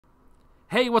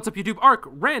Hey, what's up YouTube? Arc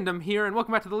Random here, and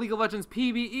welcome back to the League of Legends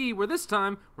PBE, where this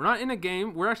time, we're not in a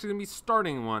game, we're actually going to be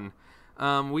starting one.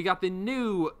 We got the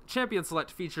new Champion Select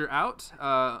feature out.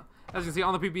 As you can see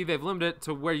on the PBE, they've limited it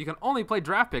to where you can only play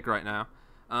Draft Pick right now.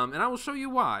 And I will show you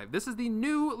why. This is the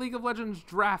new League of Legends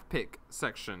Draft Pick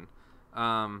section.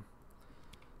 So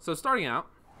starting out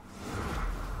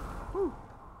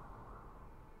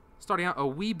a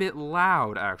wee bit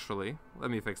loud, actually. Let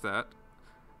me fix that.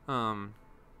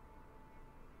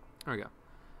 There we go.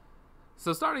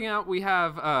 So starting out, we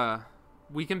have,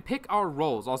 we can pick our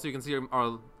roles. Also, you can see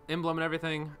our emblem and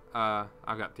everything. I've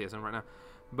got TSM right now.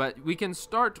 But we can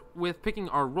start with picking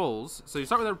our roles. So you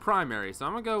start with our primary. So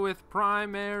I'm going to go with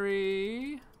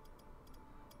primary.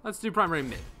 Let's do primary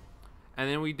mid. And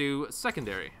then we do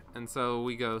secondary. And so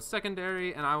we go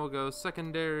secondary, and I will go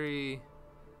secondary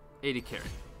AD carry.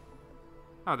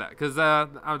 How about that? Because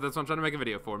that's what I'm trying to make a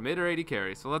video for. Mid or AD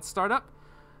carry. So let's start up.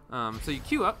 So you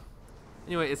queue up.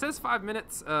 Anyway, it says 5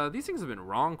 minutes. These things have been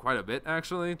wrong quite a bit,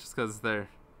 actually, just because they're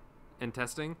in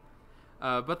testing.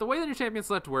 But the way that your Champion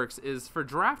Select works is for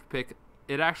Draft Pick,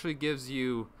 it actually gives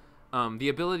you the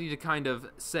ability to kind of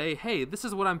say, hey, this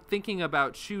is what I'm thinking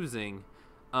about choosing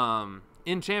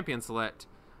in Champion Select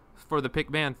for the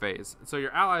pick ban phase. So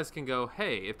your allies can go,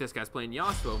 hey, if this guy's playing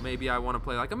Yasuo, maybe I want to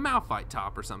play like a Malphite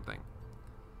top or something.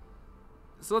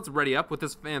 So let's ready up with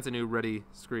this fancy new ready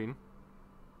screen.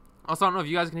 Also, I don't know if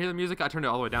you guys can hear the music. I turned it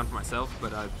all the way down for myself,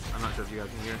 but I'm not sure if you guys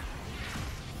can hear.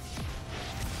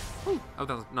 Whew. Oh,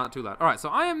 that was not too loud. All right, so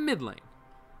I am mid lane.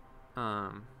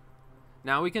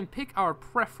 Now we can pick our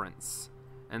preference.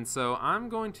 And so I'm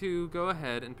going to go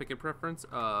ahead and pick a preference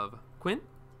of Quinn.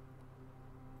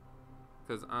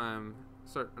 Because I'm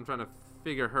trying to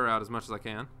figure her out as much as I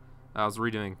can. I was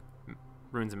redoing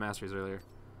Runes and Masteries earlier.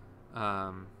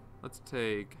 Let's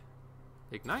take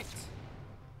Ignite.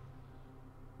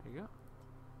 There you go.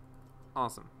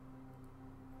 Awesome.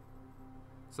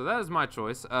 So that is my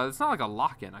choice. It's not like a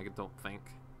lock-in, I don't think.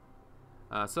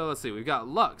 So let's see. We've got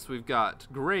Lux, we've got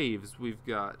Graves, we've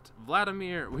got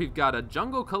Vladimir, we've got a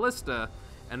Jungle Callista,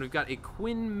 and we've got a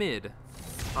Quinn mid.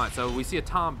 Alright, so we see a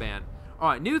Tom ban.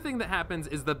 Alright, new thing that happens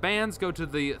is the bans go to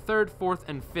the 3rd, 4th,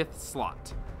 and 5th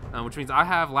slot. Which means I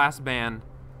have last ban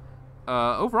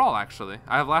overall, actually.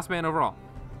 I have last ban overall.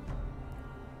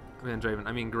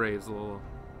 I mean Graves a little...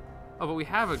 Oh, but we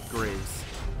have a Graves.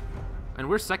 And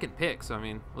we're second pick, so I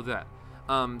mean, we'll do that.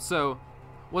 So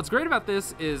what's great about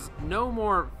this is no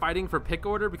more fighting for pick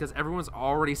order because everyone's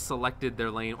already selected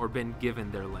their lane or been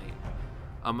given their lane.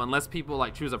 Unless people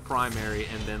like choose a primary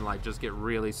and then like just get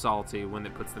really salty when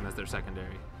it puts them as their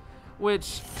secondary.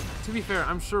 Which, to be fair,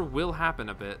 I'm sure will happen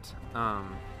a bit. Oh,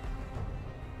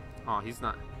 he's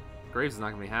not... Graves is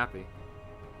not gonna be happy.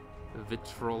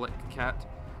 Vitrolic Cat.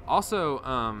 Also,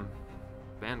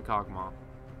 ban Kog'Maw.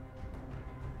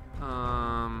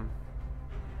 I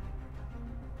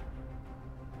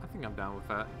think I'm down with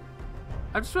that.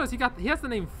 I just realized he has the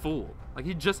name Fool. Like,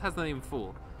 he just has the name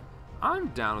Fool. I'm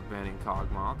down with banning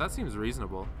Kog'Maw. That seems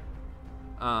reasonable.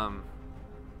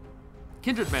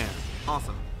 Kindred ban.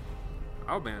 Awesome.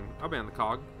 I'll ban the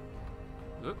Cog.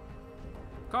 Oop.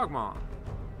 Kog'Maw.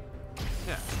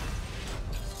 Yeah.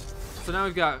 So now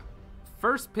we've got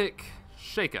first pick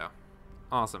Shaco.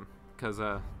 Awesome. Because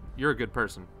you're a good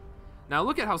person. Now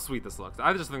look at how sweet this looks.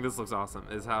 I just think this looks awesome,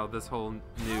 is how this whole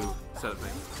new set of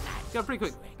things. Got a pretty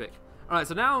quick pick. Alright,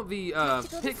 so now the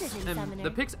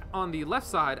picks on the left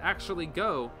side actually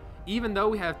go, even though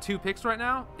we have 2 picks right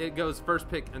now, it goes first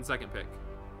pick and second pick.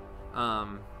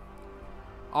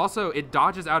 Also, it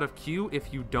dodges out of queue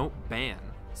if you don't ban.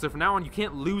 So from now on, you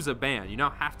can't lose a ban. You now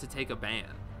have to take a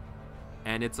ban.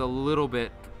 And it's a little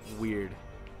bit weird.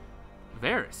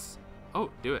 Varus. Oh,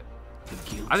 do it.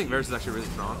 I think Varus is actually really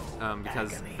strong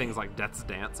because things like Death's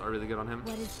Dance are really good on him.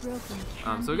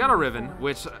 So we got a Riven,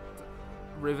 which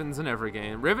Riven's in every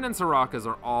game. Riven and Soraka's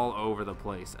are all over the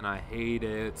place, and I hate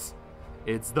it.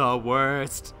 It's the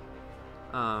worst.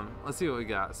 Let's see what we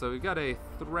got. So we got a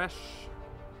Thresh,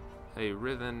 a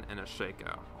Riven, and a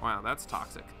Shaco. Wow, that's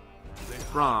toxic.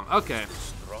 Braum. Okay.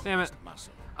 Damn it.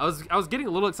 I was getting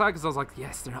a little excited because I was like,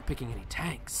 yes, they're not picking any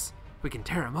tanks. We can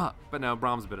tear them up. But no,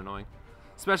 Braum's a bit annoying.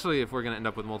 Especially if we're going to end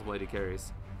up with multiple AD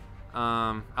carries.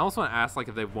 I also want to ask like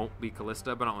if they won't be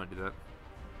Callista, but I don't want to do that.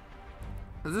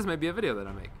 Because this may be a video that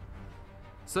I make.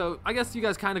 So I guess you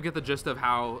guys kind of get the gist of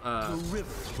how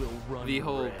the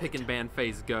whole pick and ban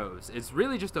phase goes. It's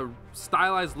really just a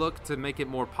stylized look to make it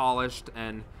more polished.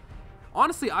 And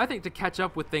honestly, I think to catch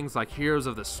up with things like Heroes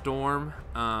of the Storm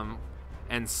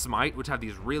and Smite, which have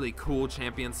these really cool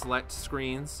Champion Select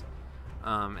screens.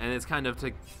 And it's kind of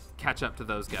to catch up to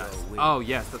those guys. Oh,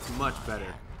 yes, that's much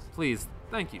better. Please.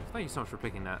 Thank you. Thank you so much for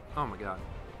picking that. Oh my god.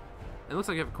 It looks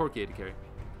like you have a Corki to carry.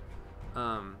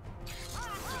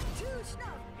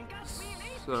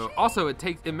 So also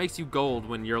it makes you gold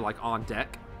when you're like on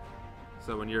deck.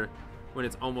 So when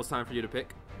it's almost time for you to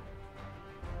pick.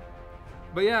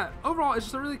 But yeah, overall it's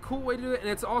just a really cool way to do it, and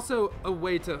it's also a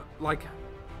way to like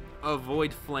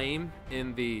avoid flame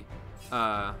in the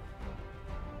yeah,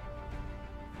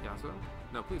 so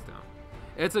no, please don't.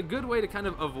 It's a good way to kind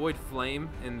of avoid flame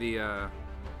in the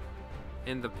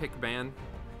pick ban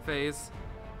phase.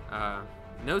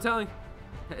 No telling.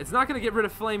 It's not going to get rid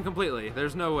of flame completely.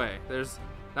 There's no way.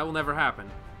 That will never happen.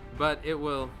 But it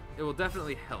will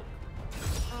definitely help.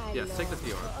 Yes, take the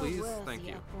Fiora, please. Thank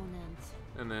you.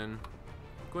 And then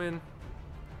Gwyn.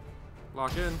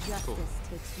 Lock in. Cool.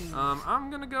 I'm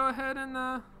going to go ahead and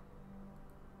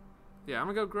yeah,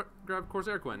 I'm going to go grab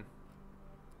Corsair Gwyn.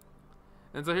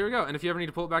 And so here we go. And if you ever need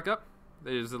to pull it back up,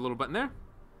 there's a little button there.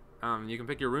 You can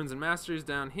pick your runes and masteries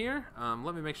down here.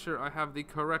 Let me make sure I have the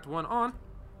correct one on.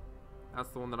 That's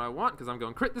the one that I want, because I'm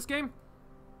going crit this game.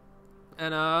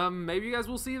 And maybe you guys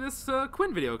will see this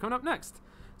Quinn video coming up next.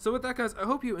 So with that, guys, I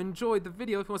hope you enjoyed the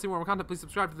video. If you want to see more content, please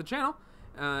subscribe to the channel.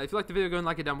 If you like the video, go and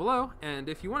like it down below. And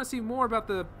if you want to see more about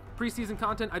the preseason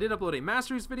content, I did upload a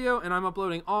masteries video, and I'm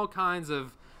uploading all kinds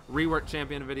of rework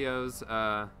champion videos,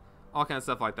 all kinds of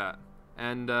stuff like that.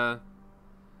 And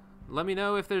let me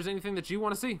know if there's anything that you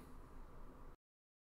want to see.